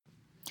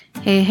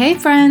Hey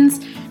friends!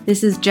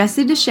 This is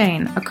Jessie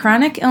DeShane, a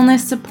chronic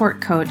illness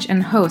support coach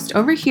and host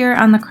over here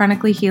on the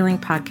Chronically Healing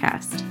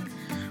podcast.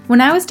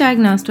 When I was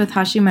diagnosed with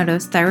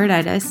Hashimoto's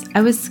thyroiditis,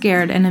 I was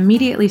scared and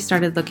immediately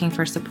started looking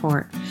for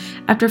support.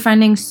 After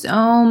finding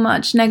so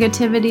much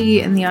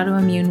negativity in the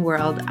autoimmune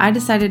world, I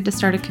decided to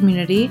start a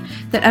community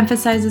that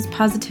emphasizes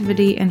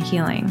positivity and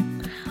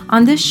healing.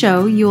 On this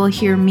show, you will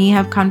hear me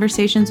have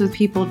conversations with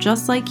people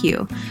just like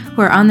you,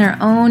 who are on their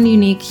own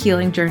unique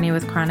healing journey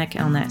with chronic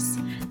illness.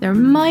 There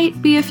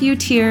might be a few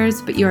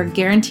tears, but you are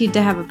guaranteed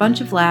to have a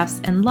bunch of laughs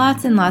and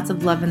lots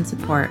of love and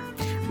support.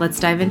 Let's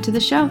dive into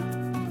the show.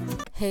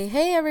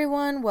 Hey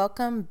everyone,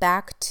 welcome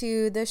back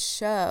to the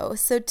show.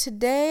 So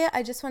today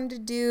I just wanted to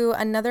do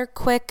another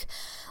quick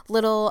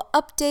little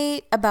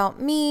update about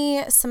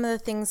me, some of the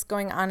things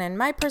going on in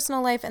my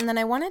personal life, and then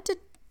I wanted to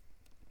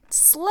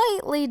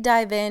slightly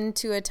dive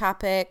into a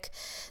topic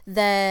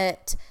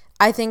that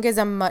I think is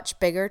a much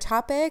bigger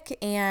topic,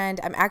 and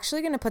I'm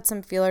actually going to put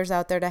some feelers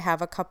out there to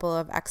have a couple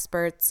of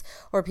experts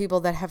or people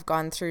that have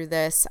gone through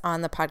this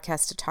on the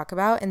podcast to talk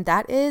about, and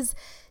that is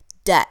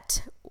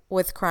debt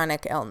with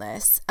chronic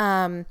illness.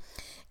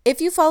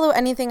 If you follow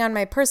anything on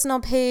my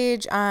personal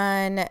page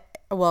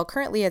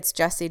currently it's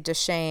Jessie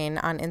DeShane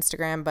on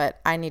Instagram,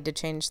 but I need to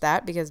change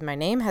that because my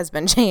name has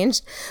been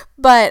changed.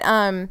 But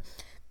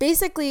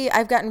basically,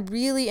 I've gotten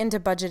really into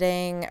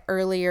budgeting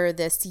earlier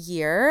this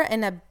year,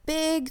 and a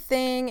big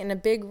thing and a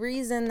big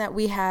reason that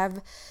we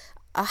have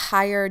a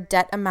higher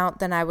debt amount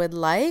than I would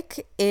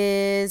like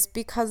is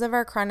because of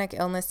our chronic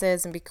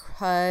illnesses and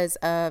because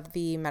of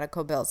the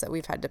medical bills that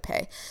we've had to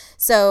pay.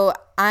 So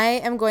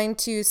I am going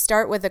to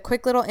start with a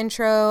quick little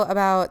intro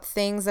about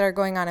things that are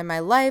going on in my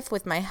life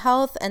with my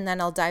health, and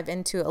then I'll dive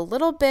into a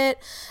little bit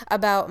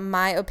about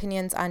my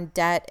opinions on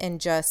debt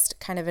and just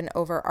kind of an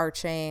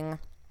overarching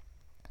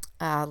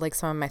like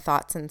some of my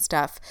thoughts and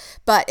stuff.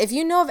 But if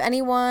you know of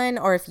anyone,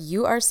 or if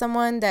you are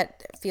someone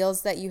that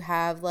feels that you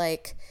have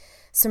like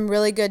some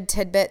really good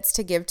tidbits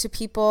to give to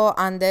people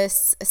on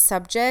this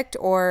subject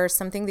or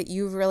something that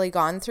you've really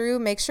gone through,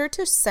 make sure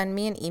to send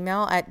me an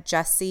email at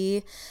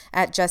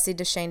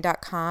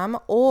jessie@jessiedeshane.com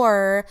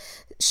or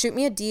shoot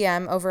me a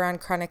DM over on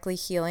Chronically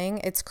Healing.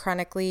 It's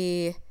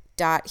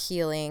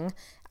chronically.healing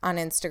on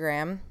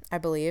Instagram, I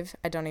believe.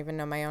 I don't even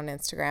know my own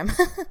Instagram.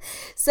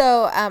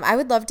 So I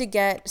would love to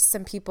get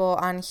some people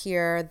on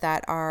here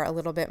that are a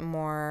little bit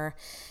more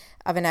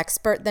of an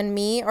expert than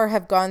me or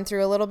have gone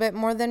through a little bit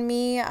more than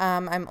me.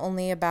 I'm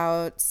only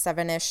about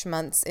 7-ish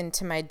months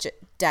into my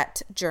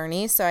debt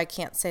journey, so I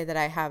can't say that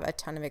I have a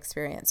ton of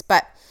experience.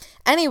 But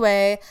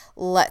anyway,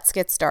 let's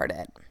get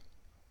started.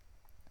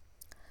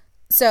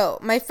 So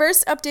my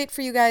first update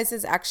for you guys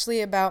is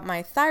actually about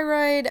my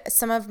thyroid.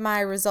 Some of my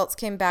results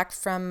came back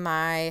from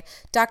my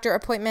doctor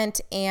appointment,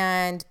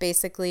 and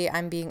basically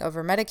I'm being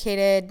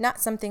over-medicated,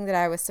 not something that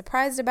I was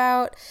surprised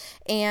about,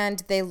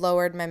 and they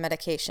lowered my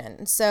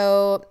medication.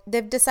 So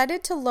they've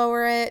decided to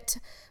lower it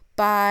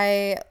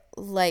by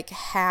like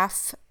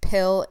half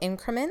pill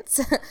increments.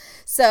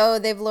 So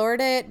they've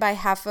lowered it by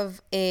half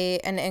of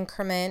an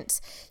increment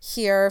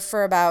here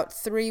for about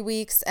 3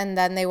 weeks, and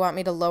then they want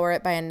me to lower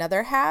it by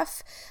another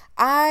half.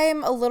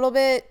 I'm a little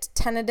bit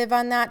tentative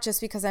on that just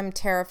because I'm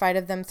terrified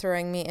of them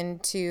throwing me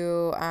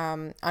into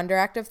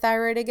underactive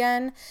thyroid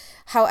again.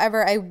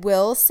 However, I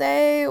will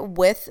say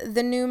with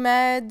the new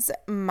meds,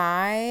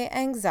 my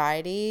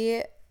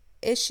anxiety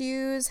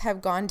issues have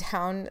gone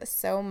down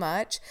so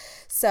much.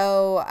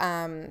 So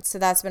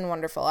that's been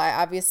wonderful. I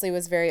obviously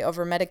was very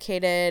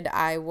over-medicated.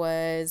 I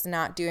was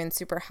not doing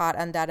super hot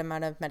on that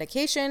amount of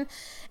medication.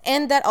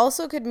 And that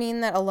also could mean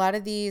that a lot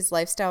of these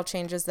lifestyle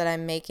changes that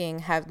I'm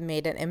making have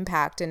made an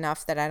impact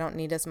enough that I don't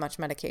need as much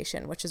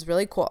medication, which is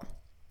really cool.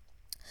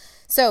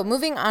 So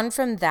moving on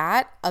from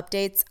that,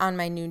 updates on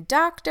my new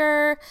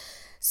doctor.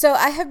 So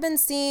I have been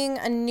seeing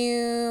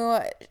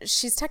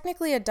she's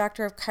technically a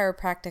doctor of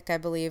chiropractic, I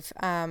believe,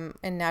 and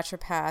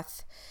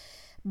naturopath,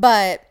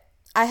 but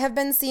I have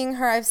been seeing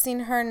her. I've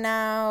seen her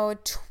now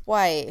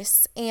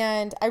twice,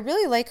 and I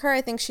really like her. I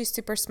think she's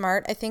super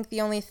smart. I think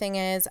the only thing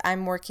is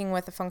I'm working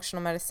with a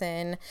functional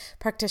medicine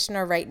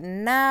practitioner right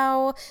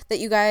now that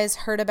you guys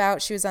heard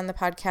about. She was on the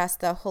podcast,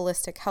 The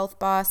Holistic Health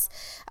Boss.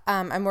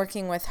 I'm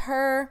working with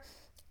her.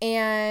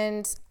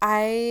 And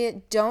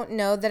I don't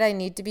know that I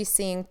need to be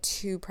seeing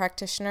 2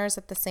 practitioners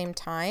at the same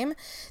time.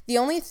 The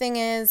only thing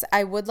is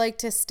I would like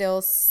to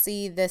still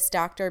see this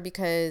doctor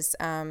because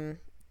Jen,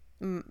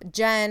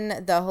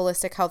 the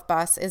Holistic Health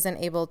Boss, isn't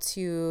able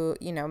to,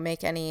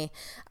 make any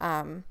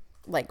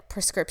like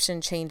prescription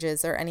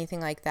changes or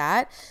anything like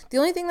that. The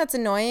only thing that's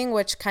annoying,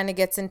 which kind of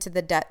gets into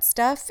the debt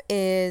stuff,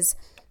 is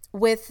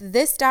with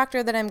this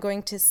doctor that I'm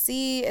going to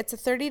see, it's a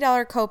 $30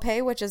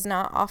 copay, which is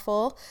not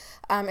awful.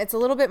 It's a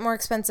little bit more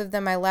expensive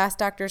than my last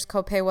doctor's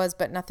copay was,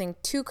 but nothing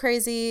too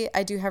crazy.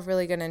 I do have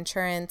really good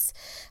insurance.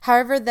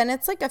 However, then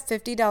it's like a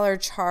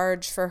 $50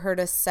 charge for her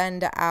to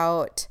send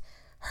out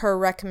her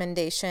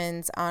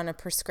recommendations on a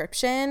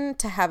prescription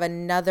to have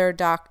another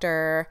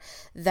doctor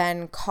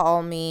then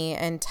call me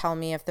and tell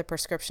me if the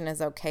prescription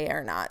is okay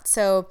or not.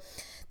 So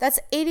That's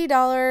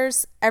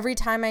 $80 every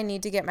time I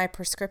need to get my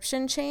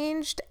prescription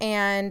changed.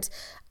 And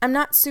I'm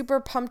not super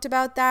pumped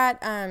about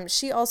that.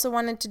 She also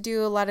wanted to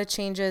do a lot of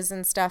changes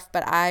and stuff,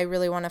 but I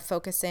really want to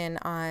focus in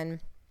on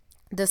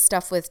the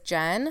stuff with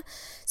Jen.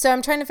 So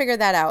I'm trying to figure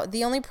that out.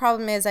 The only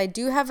problem is I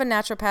do have a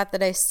naturopath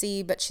that I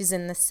see, but she's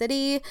in the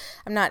city.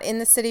 I'm not in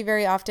the city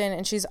very often,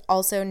 and she's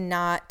also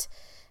not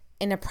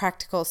in a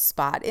practical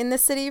spot in the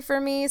city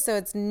for me. So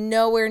it's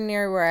nowhere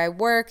near where I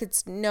work.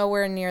 It's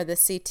nowhere near the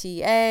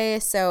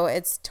CTA. So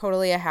it's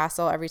totally a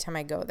hassle every time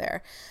I go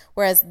there.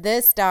 Whereas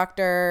this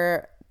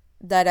doctor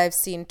that I've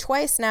seen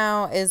twice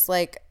now is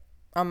like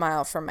a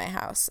mile from my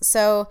house.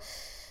 So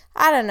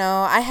I don't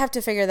know. I have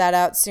to figure that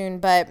out soon.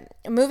 But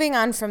moving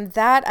on from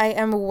that, I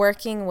am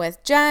working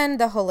with Jen,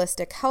 the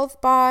holistic health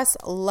boss.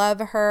 Love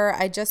her.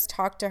 I just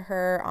talked to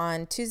her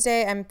on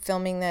Tuesday. I'm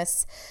recording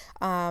this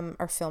on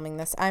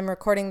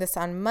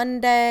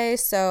Monday.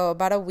 So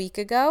about a week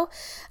ago,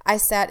 I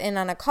sat in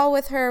on a call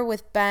with her,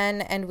 with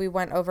Ben, and we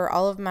went over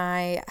all of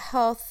my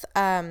health,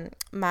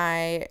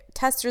 my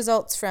test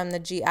results from the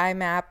GI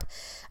map,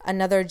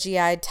 another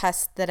GI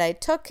test that I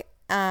took,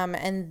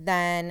 and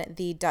then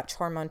the Dutch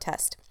hormone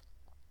test.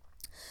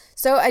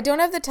 So I don't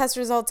have the test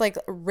results like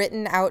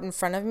written out in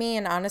front of me.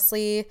 And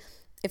honestly,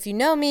 if you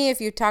know me, if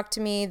you talk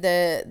to me,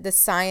 the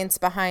science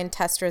behind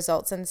test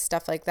results and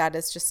stuff like that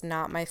is just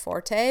not my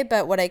forte.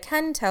 But what I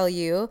can tell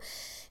you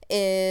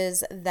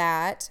is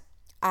that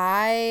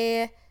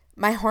my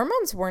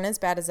hormones weren't as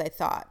bad as I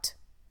thought.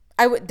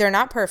 They're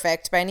not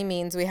perfect by any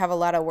means. We have a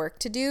lot of work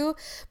to do.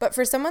 But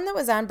for someone that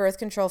was on birth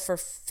control for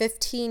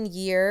 15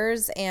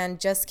 years and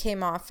just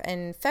came off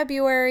in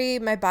February,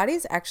 my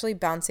body's actually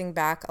bouncing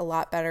back a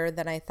lot better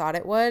than I thought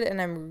it would.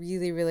 And I'm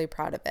really, really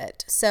proud of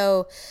it.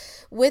 So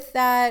with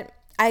that,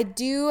 I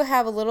do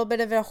have a little bit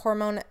of a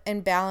hormone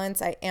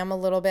imbalance. I am a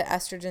little bit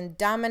estrogen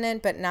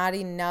dominant, but not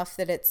enough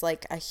that it's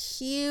like a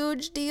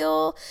huge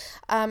deal.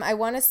 I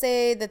want to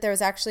say that there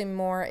was actually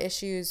more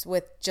issues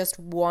with just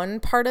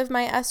one part of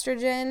my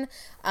estrogen.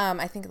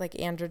 I think like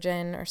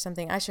androgen or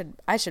something. I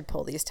should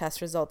pull these test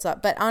results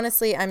up. But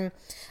honestly, I'm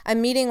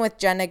meeting with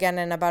Jen again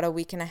in about a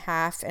week and a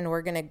half, and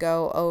we're gonna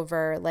go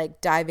over like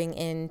diving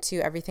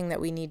into everything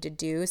that we need to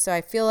do. So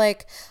I feel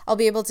like I'll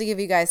be able to give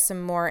you guys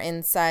some more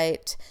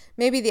insight,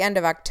 maybe the end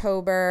of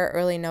October,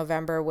 early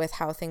November, with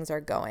how things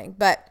are going.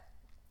 But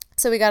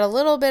so we got a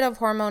little bit of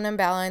hormone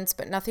imbalance,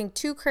 but nothing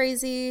too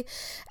crazy.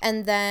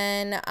 And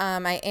then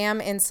I am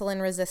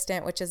insulin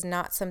resistant, which is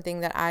not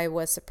something that I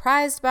was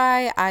surprised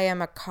by. I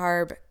am a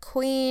carb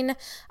queen.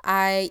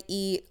 I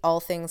eat all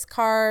things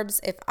carbs.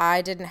 If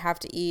I didn't have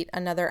to eat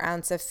another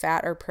ounce of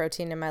fat or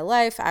protein in my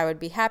life, I would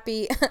be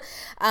happy.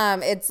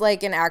 It's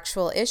like an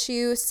actual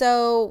issue.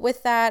 So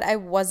with that, I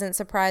wasn't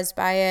surprised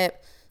by it.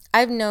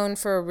 I've known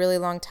for a really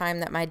long time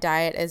that my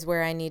diet is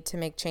where I need to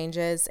make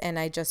changes, and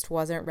I just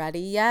wasn't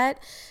ready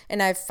yet.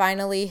 And I've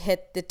finally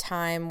hit the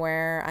time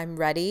where I'm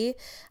ready.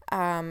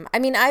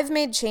 I've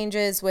made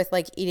changes with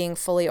like eating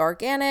fully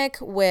organic,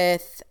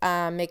 with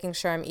making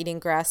sure I'm eating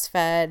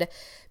grass-fed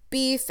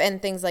beef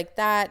and things like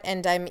that,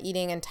 and I'm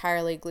eating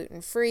entirely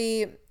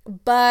gluten-free.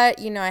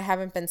 But, I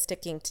haven't been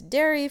sticking to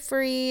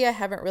dairy-free. I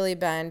haven't really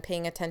been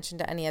paying attention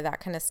to any of that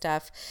kind of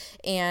stuff.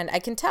 And I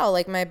can tell,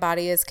 like, my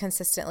body is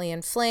consistently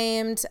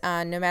inflamed,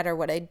 no matter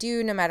what I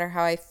do, no matter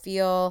how I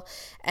feel.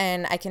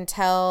 And I can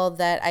tell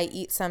that I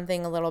eat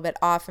something a little bit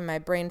off and my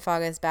brain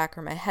fog is back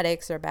or my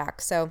headaches are back.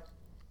 So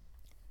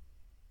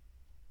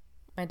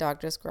my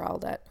dog just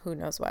growled at who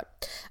knows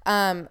what.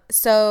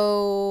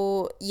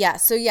 So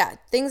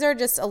things are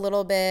just a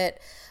little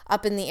bit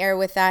up in the air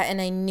with that,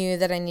 and I knew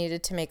that I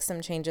needed to make some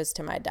changes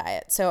to my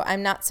diet. So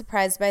I'm not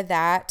surprised by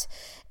that.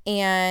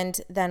 And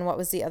then what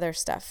was the other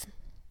stuff?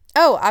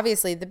 Oh,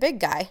 obviously the big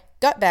guy,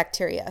 gut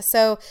bacteria.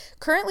 So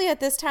currently at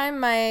this time,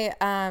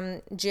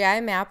 my GI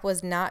map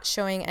was not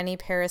showing any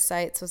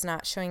parasites, was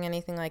not showing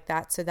anything like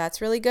that. So that's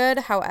really good.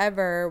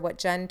 However, what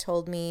Jen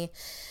told me,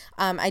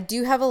 I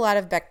do have a lot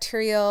of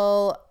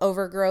bacterial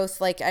overgrowth.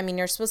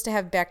 You're supposed to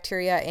have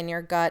bacteria in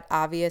your gut,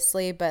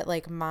 obviously, but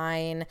like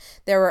mine,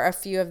 there were a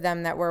few of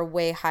them that were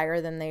way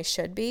higher than they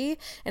should be,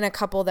 and a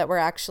couple that were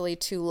actually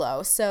too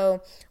low.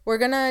 So we're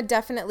going to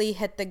definitely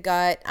hit the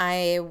gut.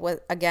 I was,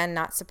 again,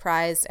 not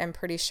surprised. I'm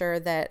pretty sure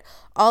that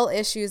all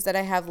issues that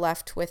I have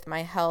left with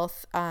my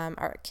health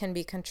can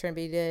be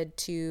contributed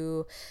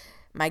to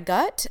my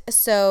gut.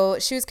 So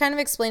she was kind of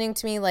explaining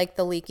to me like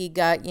the leaky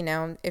gut,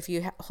 if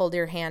you hold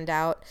your hand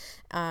out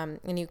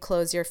and you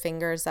close your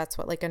fingers, that's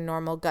what like a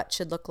normal gut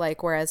should look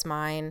like, whereas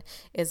mine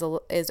is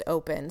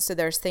open. So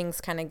there's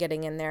things kind of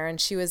getting in there. And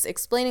she was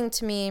explaining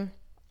to me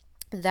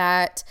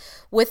that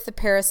with the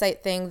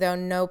parasite thing, though,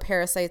 no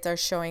parasites are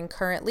showing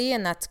currently,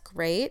 and that's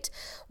great.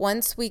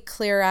 Once we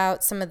clear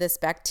out some of this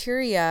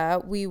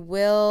bacteria, we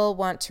will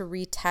want to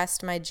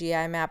retest my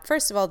GI map,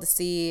 first of all, to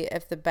see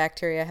if the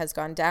bacteria has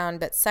gone down,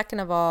 but second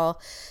of all,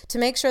 to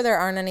make sure there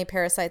aren't any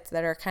parasites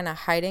that are kind of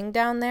hiding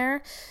down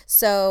there.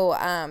 So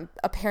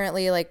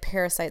apparently, like,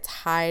 parasites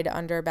hide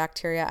under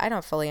bacteria. I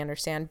don't fully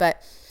understand,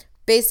 but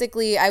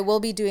basically, I will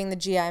be doing the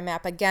GI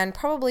map again,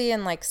 probably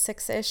in like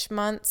 6-ish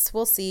months.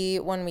 We'll see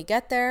when we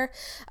get there,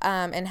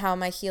 and how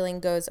my healing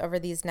goes over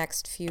these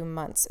next few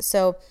months.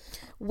 So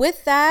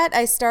with that,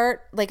 I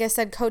start, like I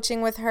said,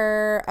 coaching with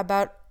her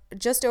about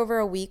just over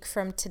a week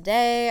from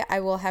today. I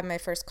will have my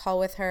first call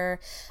with her.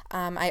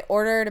 I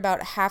ordered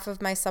about half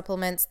of my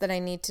supplements that I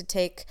need to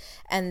take,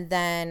 and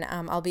then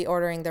I'll be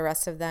ordering the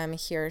rest of them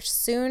here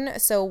soon.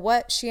 So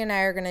what she and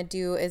I are going to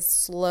do is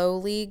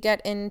slowly get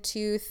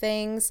into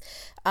things,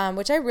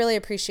 which I really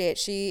appreciate.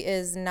 She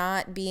is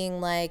not being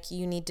like,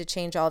 you need to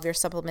change all of your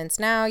supplements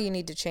now, you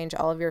need to change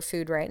all of your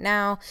food right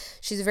now.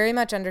 She's very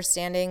much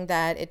understanding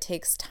that it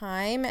takes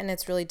time and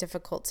it's really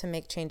difficult to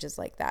make changes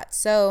like that.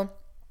 So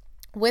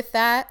with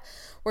that,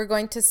 we're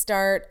going to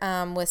start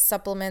with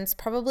supplements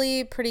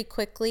probably pretty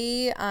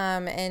quickly,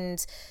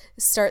 and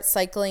start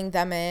cycling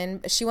them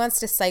in. She wants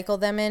to cycle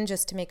them in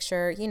just to make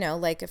sure,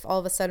 like if all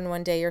of a sudden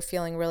one day you're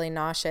feeling really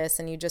nauseous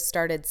and you just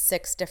started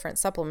 6 different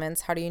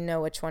supplements, how do you know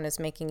which one is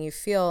making you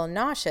feel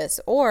nauseous?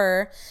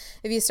 Or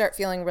if you start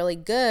feeling really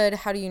good,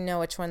 how do you know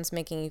which one's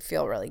making you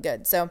feel really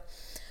good? So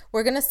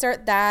we're going to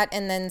start that,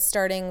 and then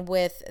starting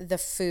with the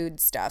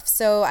food stuff.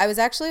 So I was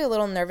actually a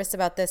little nervous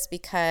about this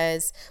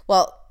because,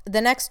 well,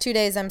 the next 2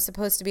 days I'm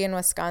supposed to be in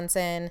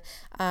Wisconsin,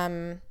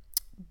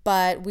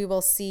 but we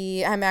will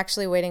see. I'm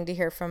actually waiting to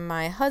hear from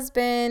my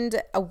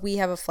husband. We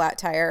have a flat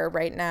tire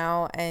right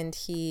now, and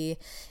he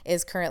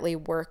is currently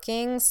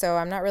working, so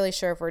I'm not really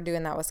sure if we're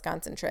doing that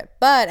Wisconsin trip.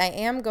 But I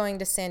am going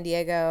to San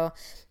Diego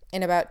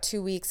in about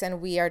 2 weeks,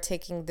 and we are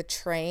taking the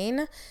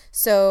train.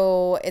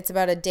 So it's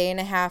about a 1.5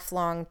 day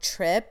long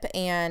trip,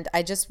 and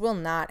I just will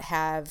not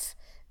have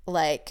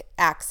like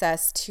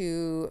access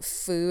to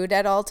food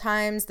at all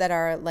times that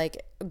are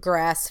like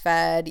grass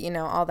fed,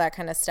 all that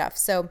kind of stuff.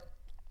 So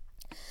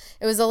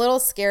it was a little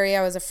scary.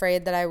 I was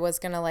afraid that I was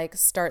going to like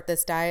start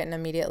this diet and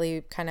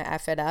immediately kind of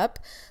F it up,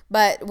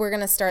 but we're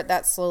going to start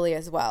that slowly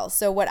as well.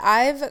 So what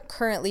I've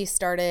currently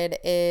started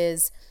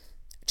is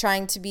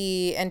trying to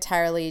be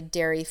entirely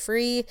dairy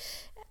free.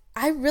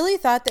 I really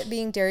thought that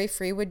being dairy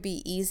free would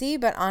be easy,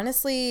 but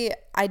honestly,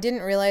 I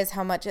didn't realize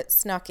how much it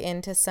snuck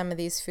into some of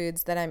these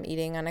foods that I'm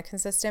eating on a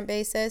consistent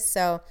basis.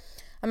 So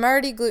I'm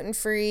already gluten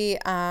free.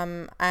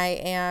 I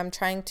am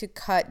trying to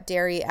cut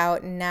dairy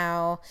out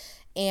now,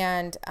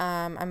 and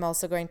I'm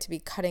also going to be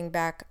cutting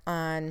back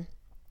on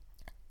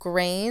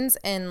grains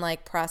and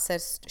like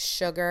processed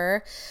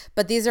sugar,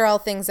 but these are all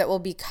things that will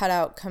be cut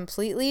out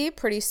completely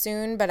pretty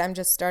soon, but I'm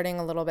just starting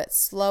a little bit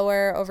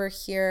slower over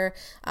here.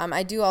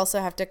 I do also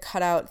have to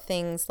cut out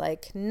things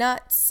like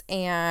nuts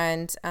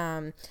and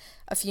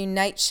a few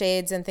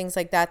nightshades and things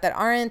like that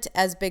aren't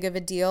as big of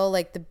a deal.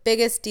 Like the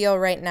biggest deal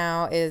right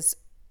now is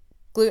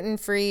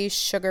gluten-free,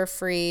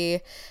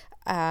 sugar-free,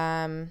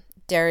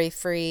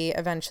 dairy-free,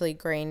 eventually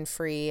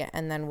grain-free,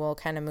 and then we'll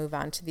kind of move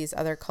on to these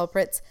other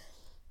culprits.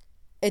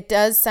 It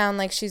does sound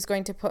like she's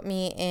going to put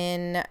me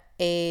in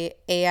a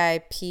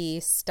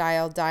AIP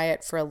style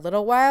diet for a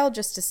little while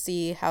just to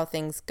see how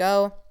things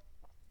go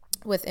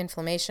with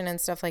inflammation and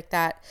stuff like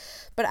that.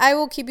 But I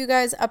will keep you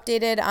guys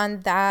updated on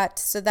that.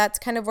 So that's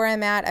kind of where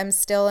I'm at. I'm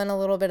still in a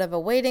little bit of a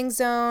waiting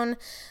zone.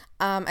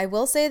 I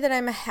will say that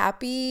I'm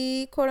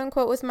happy, quote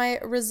unquote, with my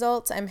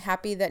results. I'm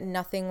happy that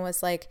nothing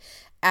was like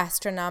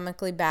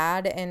astronomically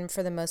bad, and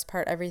for the most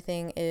part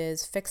everything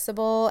is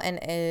fixable and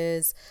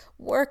is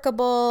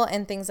workable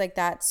and things like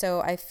that.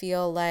 So I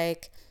feel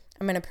like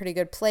I'm in a pretty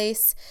good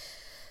place.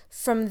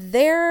 From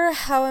there,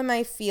 how am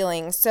I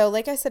feeling? So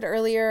like I said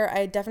earlier,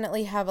 I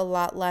definitely have a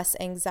lot less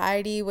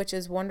anxiety, which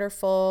is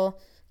wonderful.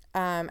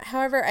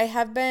 However, I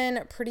have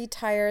been pretty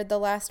tired the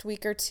last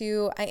week or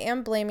two. I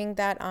am blaming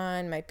that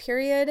on my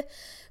period,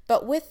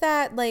 but with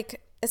that,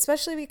 like,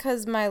 especially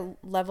because my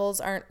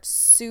levels aren't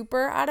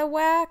super out of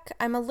whack,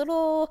 I'm a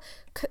little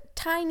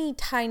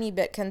tiny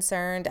bit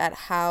concerned at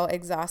how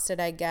exhausted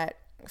I get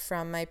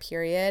from my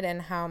period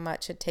and how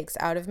much it takes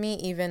out of me,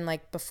 even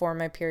like before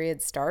my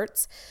period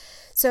starts.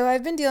 So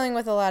I've been dealing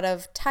with a lot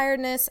of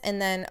tiredness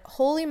and then,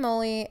 holy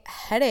moly,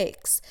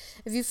 headaches.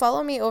 If you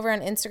follow me over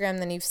on Instagram,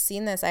 then you've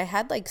seen this. I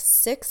had like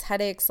 6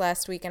 headaches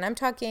last week, and I'm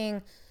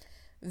talking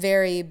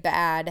very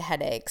bad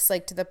headaches,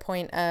 like to the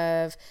point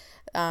of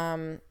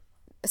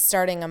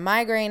starting a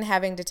migraine,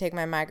 having to take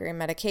my migraine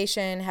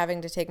medication,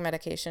 having to take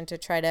medication to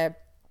try to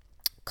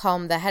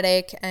calm the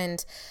headache.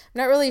 And I'm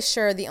not really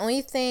sure. The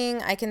only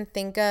thing I can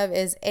think of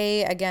is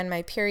A, again,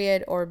 my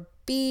period, or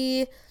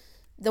B,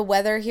 the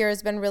weather here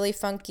has been really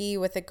funky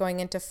with it going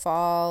into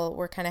fall.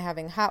 We're kind of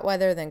having hot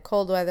weather, then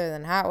cold weather,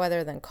 then hot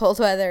weather, then cold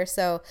weather.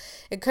 So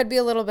it could be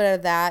a little bit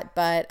of that,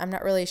 but I'm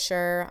not really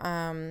sure.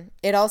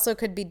 It also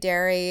could be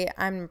dairy.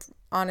 I'm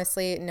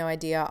honestly no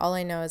idea. All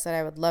I know is that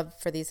I would love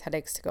for these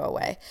headaches to go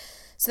away.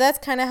 So that's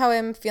kind of how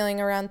I'm feeling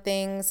around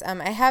things.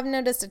 I have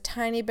noticed a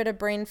tiny bit of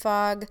brain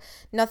fog,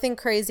 nothing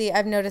crazy.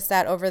 I've noticed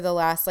that over the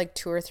last like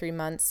 2 or 3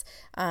 months.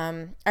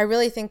 I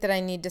really think that I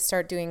need to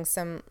start doing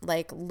some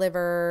like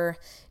liver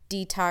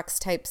detox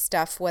type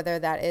stuff, whether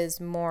that is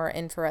more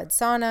infrared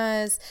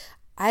saunas.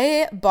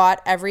 I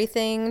bought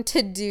everything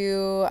to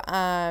do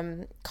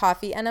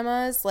coffee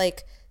enemas,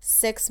 like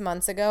 6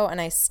 months ago,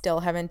 and I still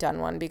haven't done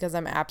one because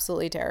I'm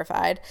absolutely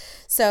terrified.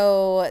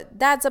 So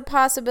that's a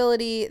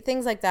possibility,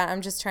 things like that.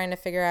 I'm just trying to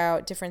figure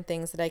out different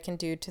things that I can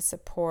do to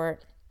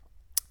support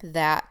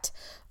that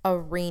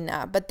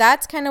arena. But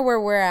that's kind of where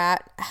we're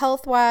at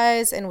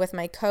health-wise and with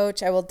my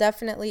coach. I will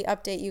definitely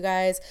update you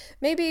guys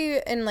maybe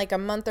in like a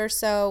month or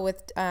so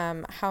with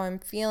how I'm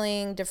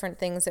feeling, different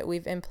things that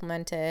we've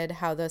implemented,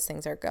 how those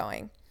things are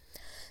going.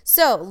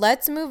 So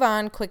let's move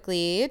on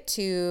quickly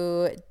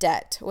to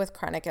debt with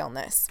chronic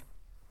illness.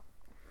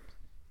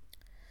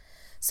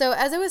 So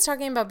as I was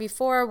talking about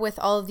before, with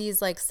all of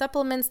these like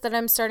supplements that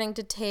I'm starting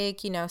to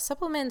take,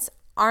 supplements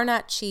are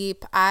not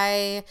cheap.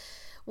 I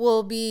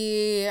will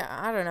be,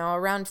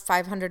 around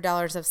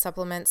 $500 of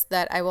supplements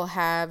that I will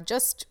have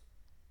just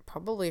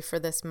probably for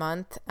this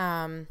month.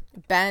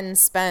 Ben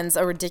spends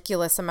a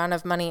ridiculous amount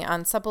of money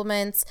on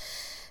supplements.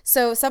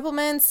 So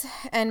supplements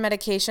and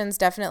medications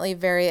definitely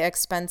very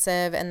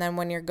expensive. And then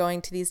when you're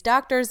going to these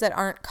doctors that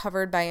aren't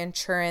covered by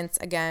insurance,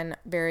 again,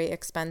 very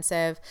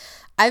expensive.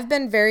 I've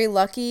been very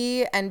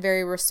lucky and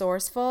very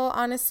resourceful,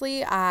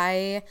 honestly.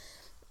 I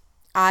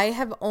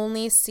have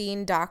only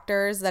seen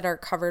doctors that are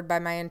covered by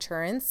my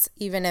insurance,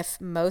 even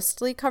if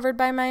mostly covered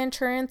by my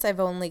insurance. I've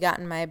only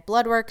gotten my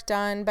blood work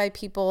done by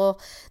people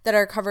that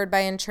are covered by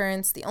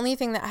insurance. The only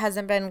thing that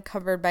hasn't been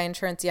covered by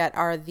insurance yet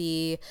are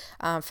the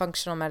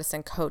functional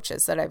medicine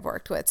coaches that I've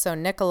worked with. So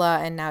Nicola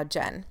and now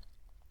Jen.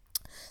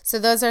 So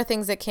those are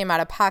things that came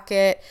out of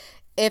pocket.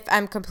 If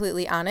I'm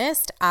completely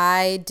honest,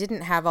 I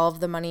didn't have all of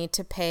the money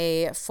to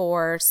pay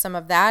for some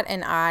of that,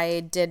 and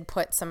I did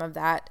put some of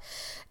that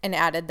and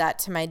added that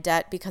to my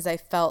debt because I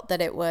felt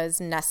that it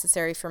was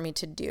necessary for me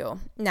to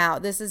do. Now,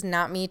 this is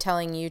not me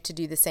telling you to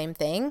do the same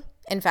thing.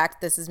 In fact,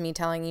 this is me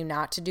telling you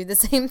not to do the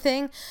same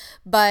thing.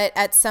 But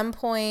at some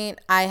point,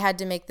 I had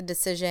to make the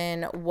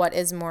decision, what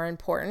is more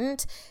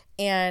important?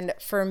 And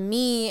for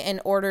me,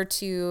 in order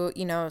to,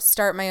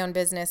 start my own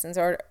business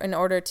and in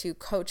order to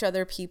coach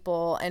other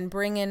people and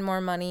bring in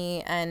more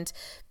money and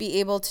be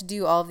able to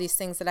do all of these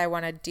things that I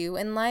want to do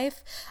in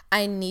life,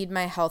 I need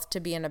my health to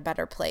be in a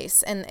better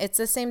place. And it's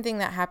the same thing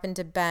that happened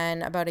to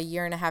Ben about a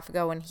year and a half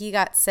ago when he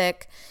got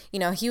sick.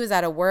 He was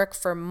out of work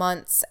for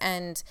months,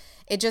 and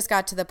it just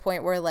got to the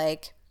point where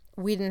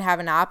we didn't have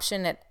an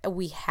option.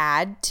 We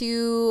had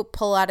to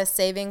pull out of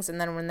savings, and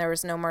then when there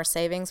was no more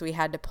savings, we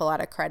had to pull out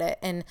of credit.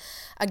 And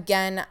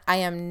again, I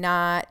am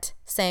not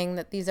saying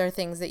that these are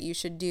things that you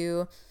should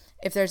do.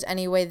 If there's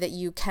any way that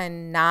you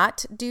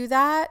cannot do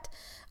that,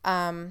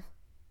 I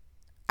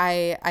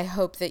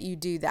hope that you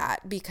do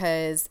that,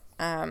 because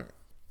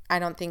I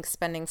don't think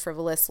spending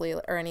frivolously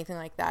or anything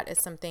like that is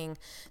something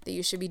that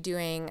you should be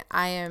doing.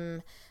 I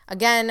am,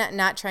 again,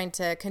 not trying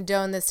to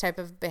condone this type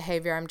of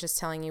behavior. I'm just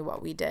telling you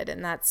what we did,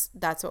 and that's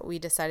what we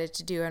decided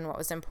to do and what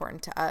was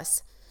important to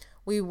us.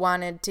 We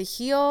wanted to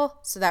heal,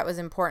 so that was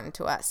important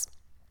to us.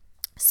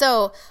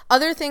 So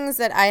other things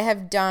that I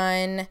have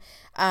done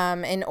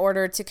in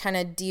order to kind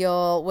of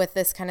deal with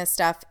this kind of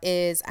stuff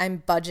is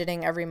I'm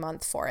budgeting every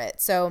month for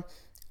it. So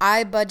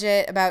I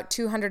budget about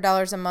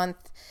 $200 a month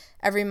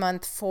every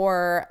month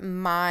for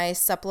my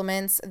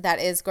supplements. That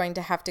is going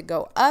to have to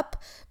go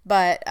up,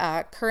 but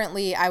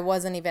currently I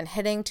wasn't even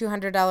hitting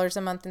 $200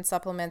 a month in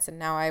supplements, and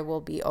now I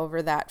will be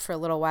over that for a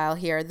little while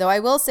here. Though I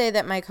will say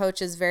that my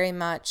coach is very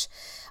much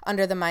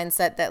under the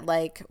mindset that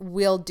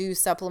we'll do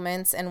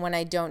supplements, and when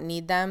I don't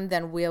need them,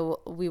 then we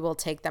will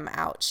take them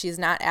out. She's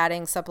not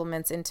adding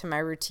supplements into my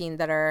routine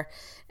that are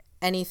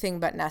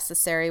anything but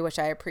necessary, which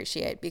I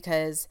appreciate,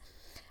 because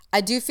I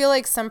do feel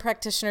like some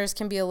practitioners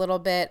can be a little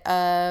bit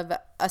of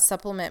a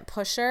supplement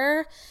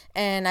pusher,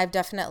 and I've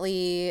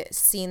definitely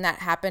seen that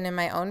happen in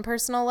my own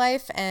personal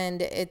life,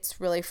 and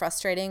it's really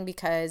frustrating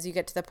because you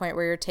get to the point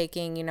where you're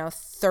taking,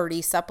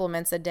 30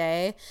 supplements a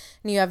day,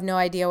 and you have no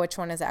idea which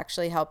one is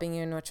actually helping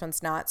you and which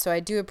one's not. So I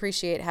do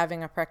appreciate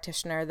having a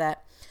practitioner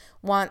that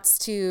wants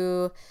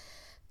to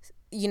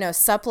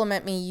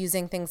supplement me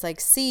using things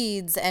like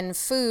seeds and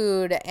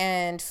food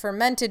and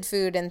fermented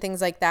food and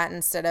things like that,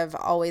 instead of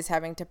always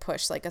having to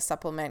push a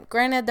supplement.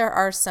 Granted, there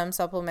are some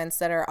supplements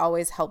that are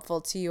always helpful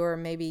to you, or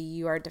maybe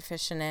you are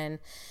deficient in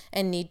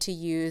and need to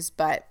use,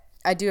 but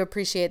I do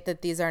appreciate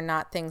that these are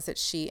not things that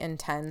she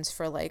intends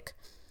for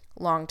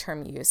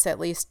long-term use, at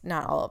least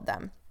not all of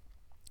them.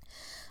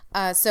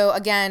 So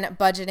again,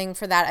 budgeting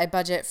for that. I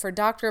budget for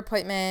doctor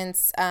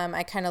appointments.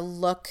 I kind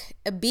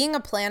of being a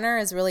planner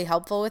is really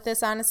helpful with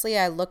this, honestly.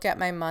 I look at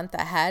my month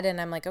ahead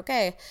and I'm like,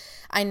 okay,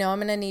 I know I'm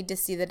going to need to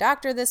see the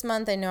doctor this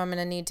month. I know I'm going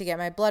to need to get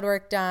my blood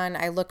work done.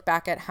 I look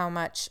back at how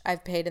much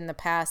I've paid in the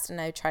past and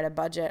I try to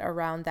budget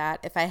around that.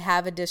 If I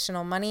have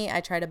additional money,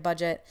 I try to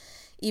budget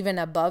even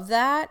above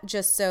that,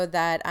 just so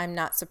that I'm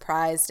not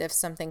surprised if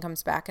something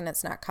comes back and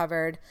it's not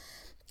covered.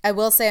 I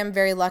will say I'm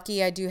very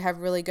lucky. I do have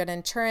really good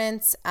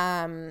insurance.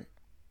 I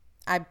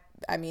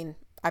mean,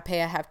 I pay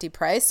a hefty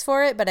price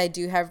for it, but I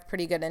do have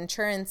pretty good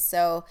insurance.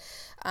 So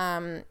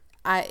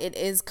it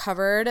is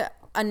covered.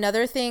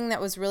 Another thing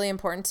that was really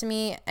important to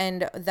me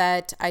and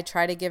that I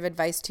try to give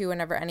advice to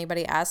whenever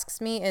anybody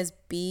asks me is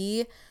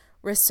be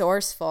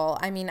resourceful.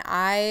 I mean,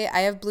 I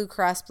have Blue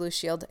Cross Blue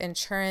Shield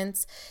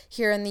insurance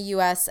here in the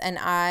US, and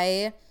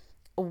I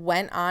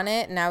went on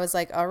it and I was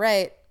like, all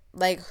right,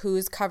 like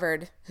who's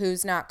covered,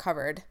 who's not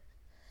covered?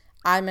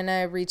 I'm going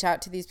to reach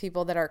out to these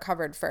people that are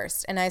covered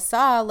first. And I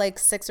saw like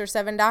 6 or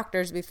 7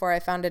 doctors before I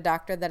found a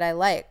doctor that I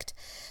liked,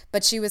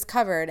 but she was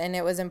covered and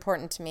it was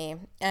important to me.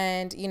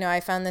 And, you know, I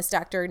found this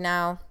doctor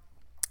now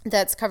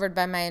that's covered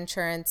by my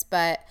insurance,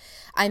 but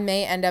I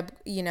may end up,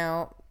 you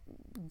know,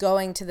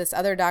 going to this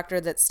other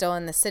doctor that's still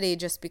in the city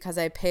just because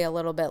I pay a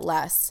little bit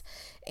less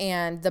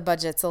and the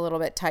budget's a little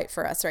bit tight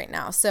for us right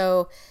now.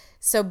 So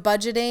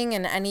budgeting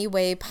in any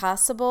way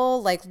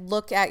possible, like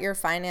look at your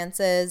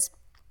finances.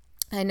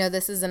 I know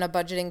this isn't a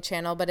budgeting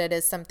channel, but it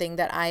is something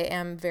that I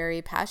am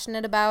very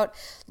passionate about.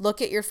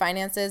 Look at your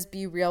finances,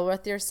 be real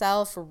with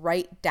yourself,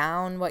 write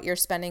down what you're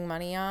spending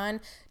money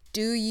on.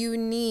 Do you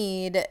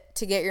need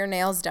to get your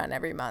nails done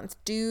every month?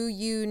 Do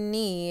you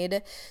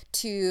need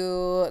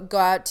to go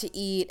out to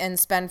eat and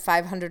spend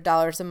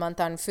 $500 a month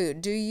on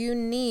food? Do you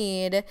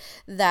need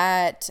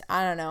that,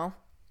 I don't know,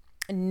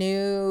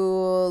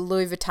 new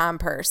Louis Vuitton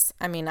purse?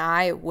 I mean,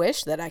 I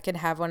wish that I could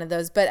have one of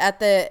those, but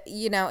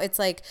it's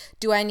like,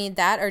 do I need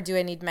that or do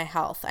I need my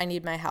health? I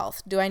need my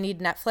health. Do I need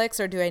Netflix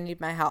or do I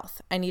need my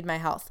health? I need my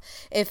health.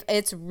 If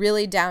it's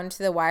really down to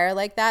the wire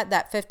like that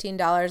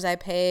 $15 I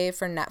pay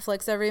for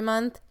Netflix every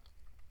month,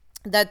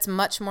 that's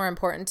much more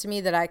important to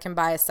me that I can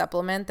buy a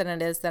supplement than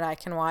it is that I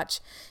can watch,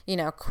 you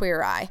know,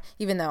 Queer Eye,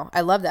 even though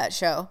I love that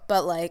show.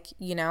 But like,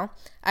 you know,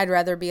 I'd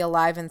rather be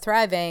alive and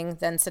thriving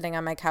than sitting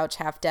on my couch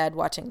half dead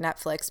watching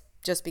Netflix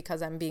just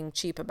because I'm being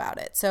cheap about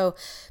it. So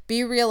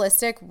be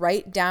realistic,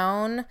 write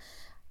down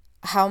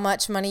how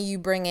much money you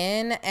bring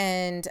in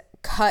and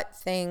cut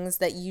things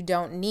that you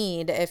don't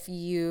need if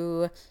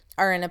you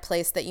are in a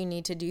place that you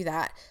need to do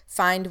that.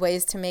 Find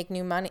ways to make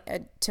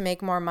to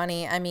make more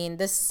money. I mean,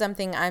 this is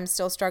something I'm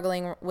still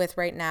struggling with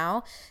right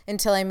now.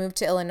 Until I moved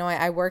to Illinois,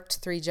 I worked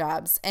 3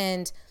 jobs.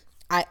 And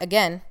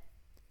again,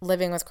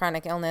 living with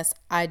chronic illness,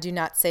 I do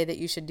not say that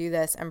you should do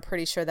this. I'm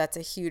pretty sure that's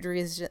a huge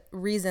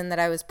reason that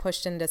I was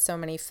pushed into so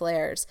many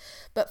flares.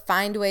 But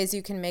find ways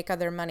you can make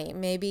other money.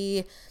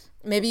 Maybe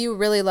you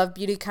really love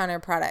beauty counter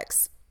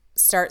products.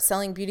 Start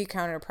selling beauty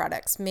counter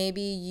products.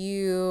 Maybe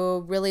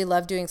you really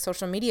love doing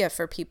social media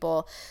for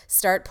people.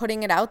 Start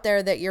putting it out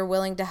there that you're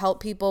willing to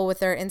help people with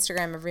their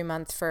Instagram every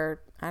month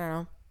for, I don't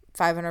know,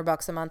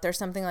 $500 a month or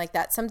something like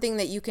that. Something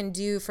that you can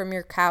do from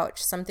your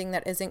couch, something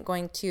that isn't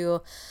going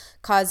to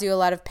cause you a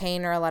lot of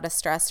pain or a lot of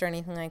stress or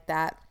anything like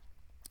that.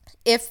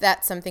 If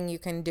that's something you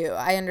can do.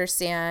 I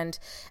understand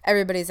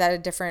everybody's at a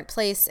different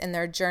place in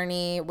their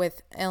journey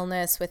with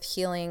illness, with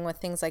healing, with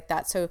things like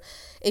that. So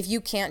if you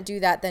can't do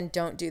that, then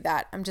don't do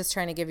that. I'm just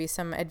trying to give you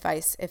some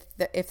advice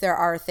if there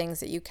are things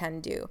that you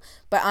can do.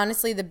 But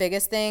honestly, the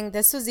biggest thing,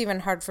 this was even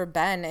hard for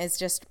Ben, is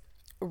just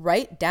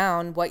write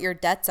down what your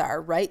debts are.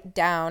 Write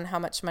down how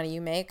much money you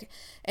make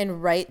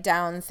and write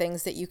down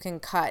things that you can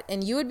cut.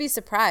 And you would be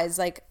surprised.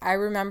 Like, I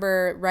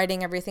remember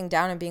writing everything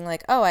down and being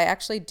like, oh, I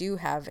actually do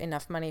have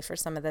enough money for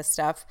some of this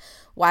stuff.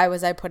 Why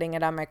was I putting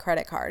it on my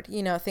credit card?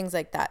 You know, things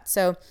like that.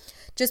 So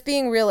just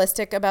being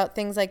realistic about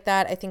things like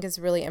that, I think, is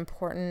really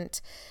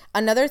important.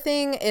 Another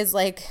thing is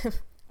like,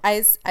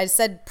 I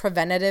said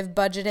preventative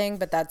budgeting,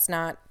 but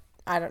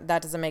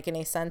that doesn't make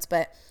any sense.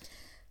 But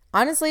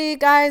honestly,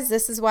 guys,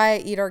 this is why I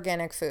eat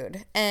organic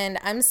food, and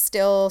I'm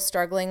still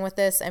struggling with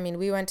this. I mean,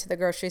 we went to the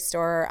grocery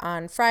store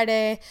on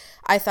Friday.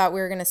 I thought we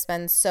were going to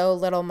spend so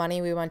little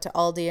money. We went to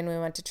Aldi and we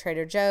went to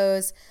Trader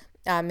Joe's.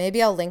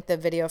 Maybe I'll link the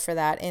video for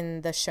that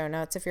in the show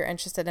notes if you're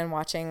interested in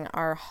watching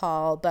our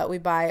haul, but we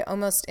buy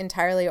almost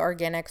entirely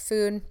organic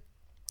food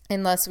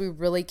unless we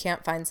really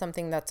can't find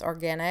something that's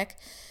organic.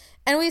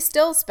 And we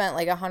still spent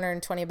like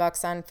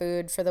 $120 on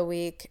food for the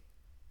week,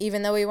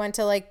 even though we went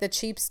to like the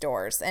cheap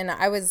stores. And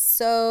I was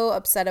so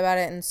upset about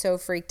it and so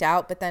freaked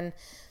out. But then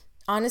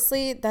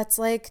honestly, that's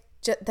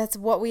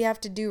what we have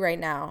to do right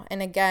now.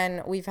 And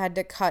again, we've had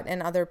to cut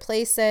in other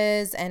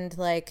places and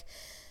like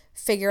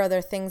figure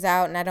other things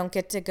out. And I don't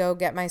get to go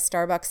get my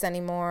Starbucks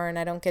anymore. And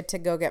I don't get to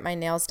go get my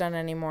nails done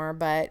anymore.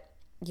 But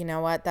you know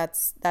what?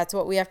 That's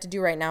what we have to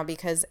do right now,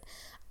 because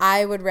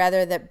I would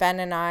rather that Ben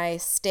and I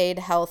stayed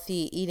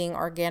healthy eating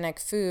organic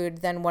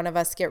food than one of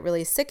us get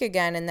really sick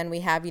again and then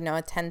we have, you know,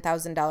 a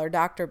 $10,000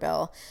 doctor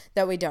bill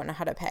that we don't know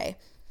how to pay.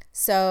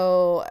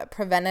 So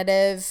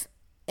preventative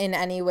in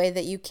any way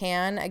that you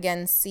can.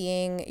 Again,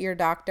 seeing your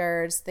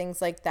doctors, things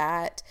like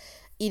that.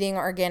 Eating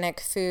organic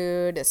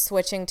food,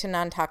 switching to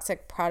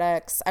non-toxic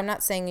products. I'm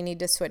not saying you need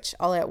to switch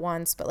all at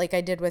once, but like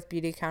I did with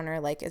Beauty Counter,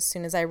 like as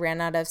soon as I ran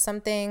out of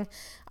something,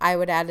 I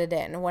would add it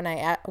in. When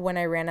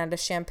I ran out of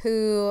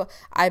shampoo,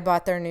 I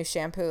bought their new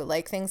shampoo,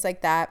 like things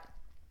like that,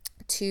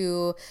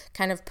 to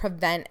kind of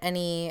prevent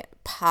any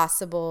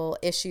possible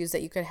issues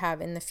that you could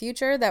have in the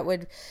future that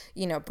would,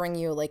 you know, bring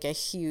you like a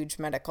huge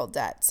medical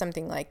debt,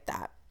 something like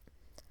that.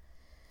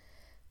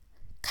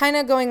 kind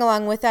of going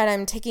along with that,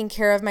 I'm taking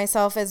care of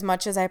myself as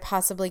much as I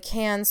possibly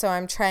can. So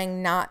I'm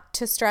trying not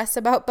to stress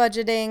about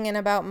budgeting and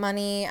about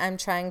money. I'm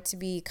trying to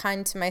be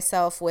kind to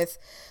myself with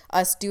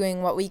us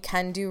doing what we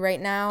can do right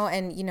now.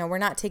 And, we're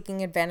not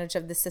taking advantage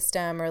of the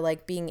system or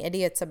like being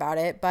idiots about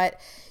it. But,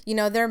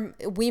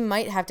 we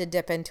might have to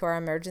dip into our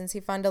emergency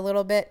fund a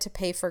little bit to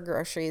pay for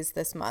groceries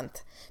this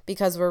month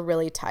because we're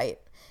really tight.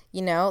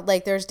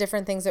 Like there's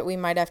different things that we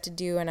might have to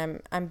do.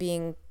 And I'm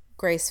being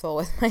graceful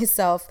with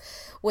myself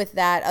with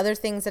that. Other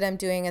things that I'm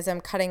doing is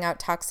I'm cutting out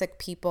toxic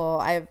people.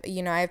 I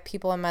have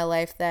people in my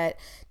life that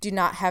do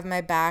not have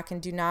my back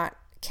and do not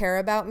care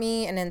about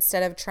me. And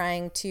instead of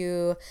trying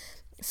to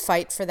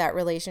fight for that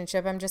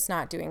relationship, I'm just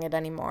not doing it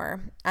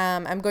anymore.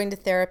 I'm going to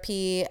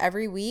therapy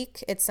every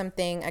week. It's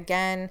something,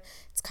 again,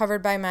 it's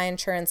covered by my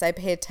insurance. I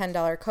pay a $10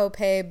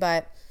 copay,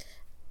 but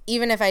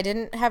even if I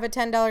didn't have a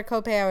 $10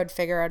 copay, I would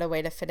figure out a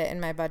way to fit it in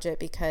my budget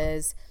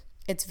because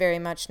it's very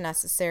much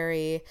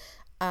necessary.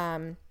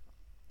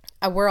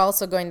 We're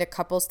also going to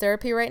couples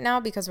therapy right now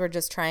because we're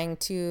just trying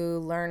to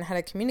learn how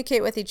to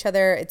communicate with each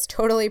other. It's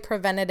totally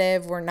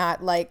preventative. We're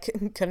not like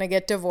going to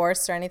get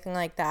divorced or anything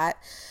like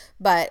that,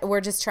 but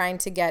we're just trying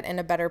to get in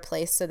a better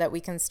place so that we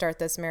can start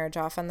this marriage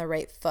off on the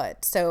right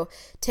foot. So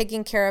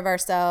taking care of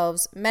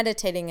ourselves,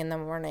 meditating in the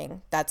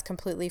morning, that's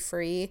completely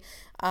free.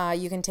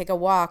 You can take a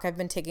walk. I've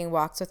been taking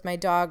walks with my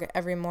dog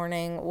every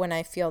morning when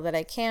I feel that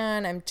I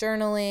can. I'm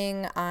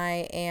journaling.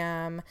 I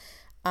am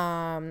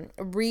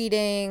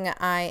reading.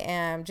 I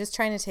am just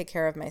trying to take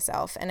care of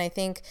myself. And I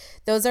think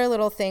those are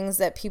little things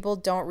that people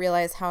don't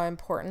realize how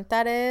important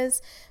that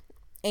is.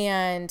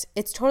 And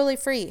it's totally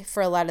free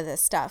for a lot of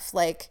this stuff.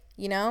 Like,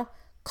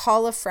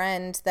 call a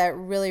friend that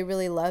really,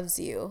 really loves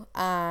you.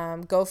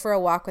 Go for a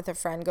walk with a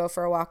friend. Go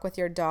for a walk with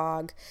your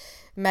dog.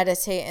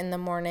 Meditate in the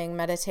morning,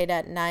 meditate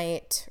at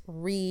night,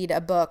 read a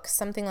book,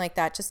 something like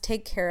that. Just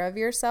take care of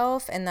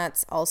yourself. And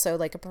that's also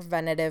like a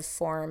preventative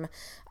form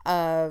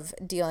of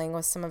dealing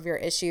with some of your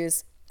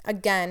issues.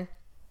 Again,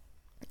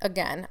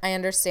 I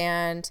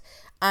understand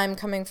I'm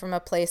coming from a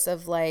place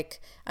of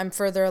like, I'm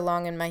further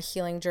along in my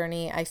healing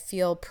journey. I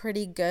feel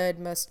pretty good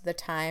most of the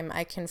time.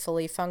 I can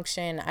fully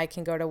function. I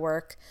can go to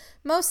work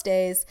most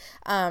days.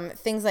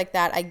 Things like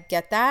that. I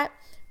get that.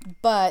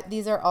 But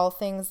these are all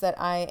things that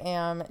I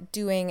am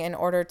doing in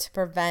order to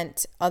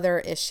prevent other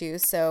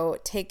issues. So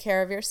take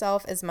care of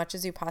yourself as much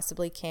as you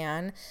possibly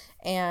can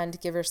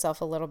and give yourself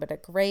a little bit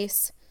of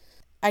grace.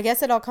 I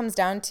guess it all comes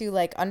down to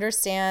like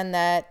understand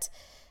that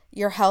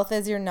your health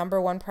is your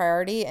number one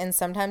priority, and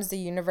sometimes the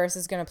universe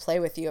is going to play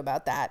with you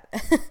about that.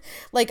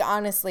 Like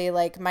honestly,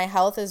 like my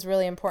health is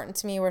really important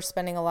to me. We're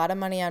spending a lot of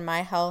money on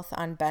my health,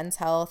 on Ben's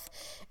health,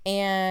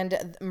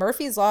 and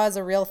Murphy's Law is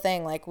a real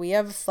thing. Like we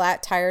have a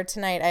flat tire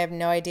tonight. I have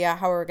no idea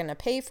how we're going to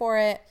pay for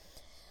it.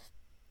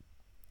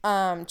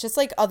 Just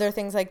like other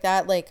things like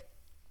that, like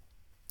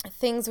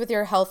things with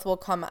your health will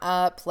come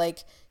up,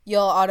 like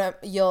you'll have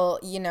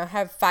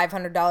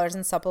 $500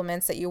 in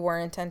supplements that you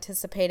weren't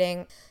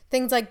anticipating,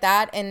 things like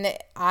that. And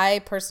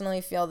I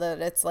personally feel that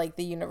it's like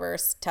the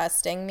universe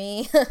testing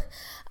me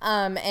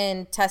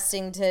and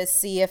testing to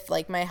see if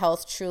like my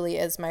health truly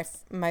is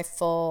my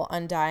full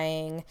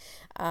undying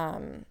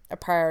a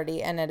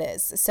priority, and it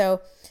is.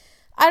 So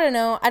I don't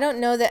know. I don't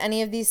know that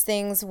any of these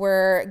things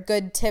were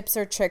good tips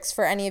or tricks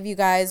for any of you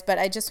guys, but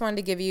I just wanted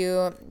to give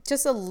you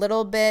just a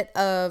little bit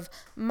of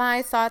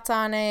my thoughts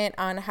on it,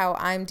 on how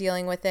I'm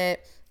dealing with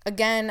it.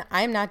 Again,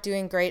 I'm not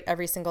doing great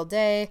every single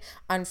day.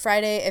 On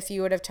Friday, if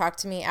you would have talked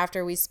to me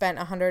after we spent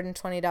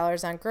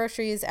 $120 on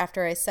groceries,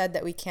 after I said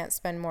that we can't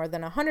spend more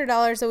than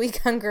 $100 a week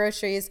on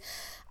groceries,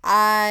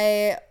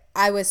 I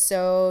was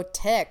so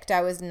ticked.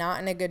 I was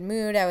not in a good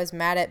mood. I was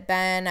mad at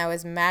Ben. I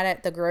was mad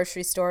at the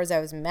grocery stores. I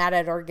was mad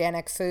at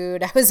organic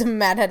food. I was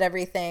mad at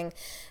everything.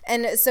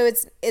 And so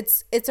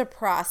it's a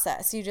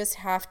process. You just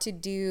have to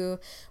do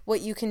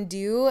what you can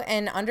do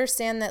and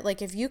understand that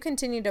like if you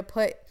continue to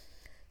put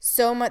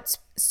so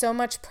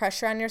much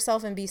pressure on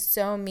yourself and be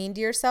so mean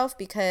to yourself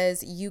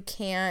because you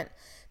can't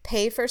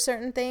pay for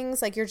certain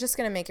things, like you're just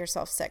going to make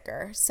yourself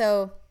sicker.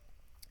 So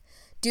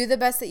do the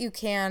best that you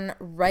can.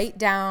 Write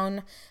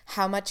down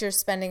how much you're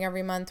spending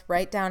every month.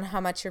 Write down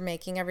how much you're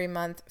making every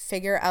month.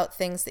 Figure out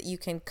things that you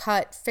can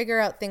cut. Figure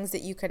out things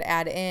that you could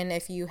add in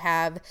if you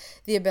have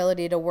the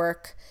ability to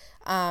work,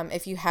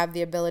 if you have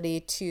the ability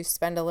to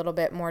spend a little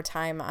bit more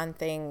time on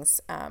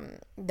things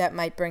that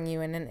might bring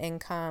you in an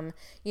income,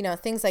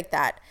 things like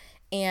that.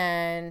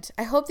 And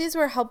I hope these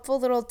were helpful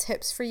little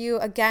tips for you.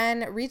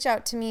 Again, reach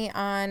out to me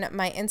on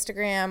my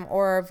Instagram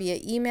or via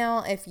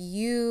email if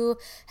you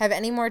have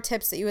any more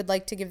tips that you would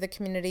like to give the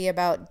community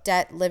about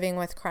debt, living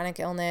with chronic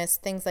illness,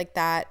 things like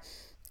that.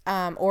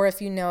 Or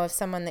if you know of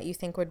someone that you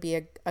think would be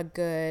a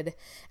good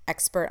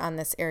expert on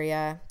this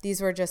area. These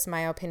were just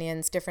my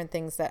opinions, different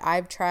things that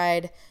I've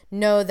tried.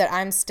 Know that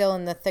I'm still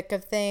in the thick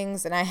of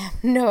things and I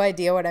have no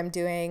idea what I'm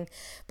doing,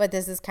 but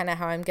this is kind of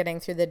how I'm getting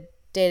through the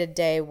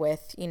day-to-day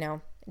with,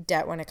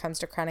 debt when it comes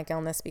to chronic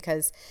illness,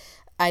 because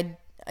I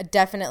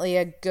definitely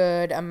a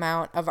good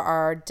amount of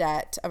our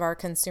debt, of our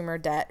consumer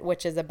debt,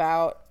 which is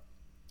about,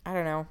 I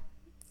don't know,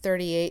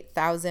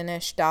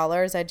 $38,000-ish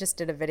dollars. I just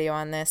did a video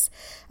on this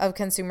of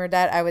consumer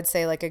debt. I would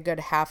say like a good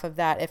half of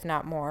that, if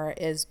not more,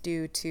 is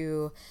due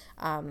to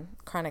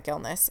chronic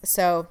illness.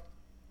 So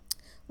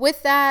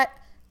with that,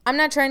 I'm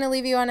not trying to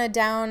leave you on a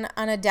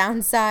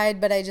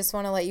downside, but I just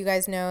want to let you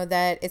guys know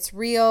that it's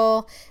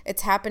real,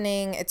 it's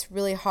happening, it's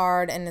really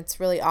hard, and it's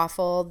really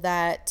awful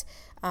that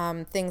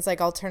things like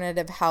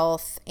alternative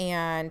health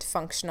and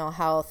functional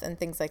health and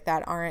things like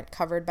that aren't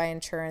covered by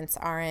insurance,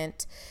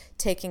 aren't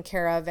taken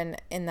care of,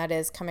 and that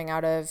is coming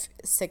out of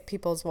sick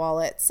people's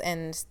wallets.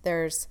 And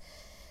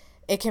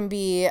it can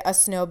be a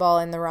snowball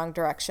in the wrong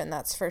direction,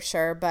 that's for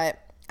sure. But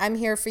I'm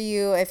here for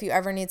you if you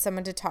ever need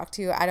someone to talk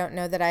to. I don't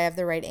know that I have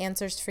the right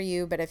answers for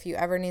you, but if you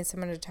ever need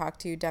someone to talk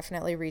to,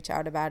 definitely reach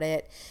out about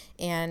it.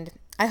 And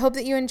I hope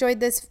that you enjoyed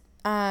this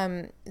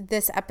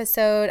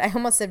episode. I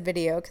almost said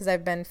video because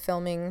I've been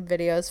filming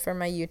videos for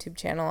my YouTube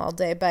channel all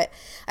day, but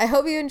I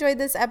hope you enjoyed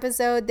this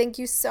episode. Thank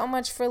you so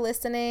much for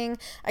listening.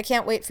 I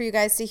can't wait for you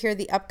guys to hear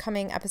the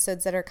upcoming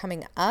episodes that are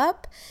coming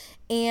up.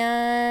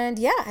 And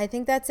yeah, I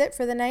think that's it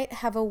for the night.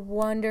 Have a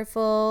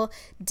wonderful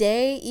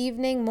day,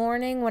 evening,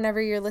 morning,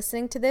 whenever you're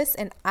listening to this,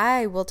 and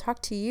I will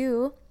talk to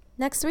you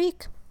next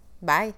week. Bye.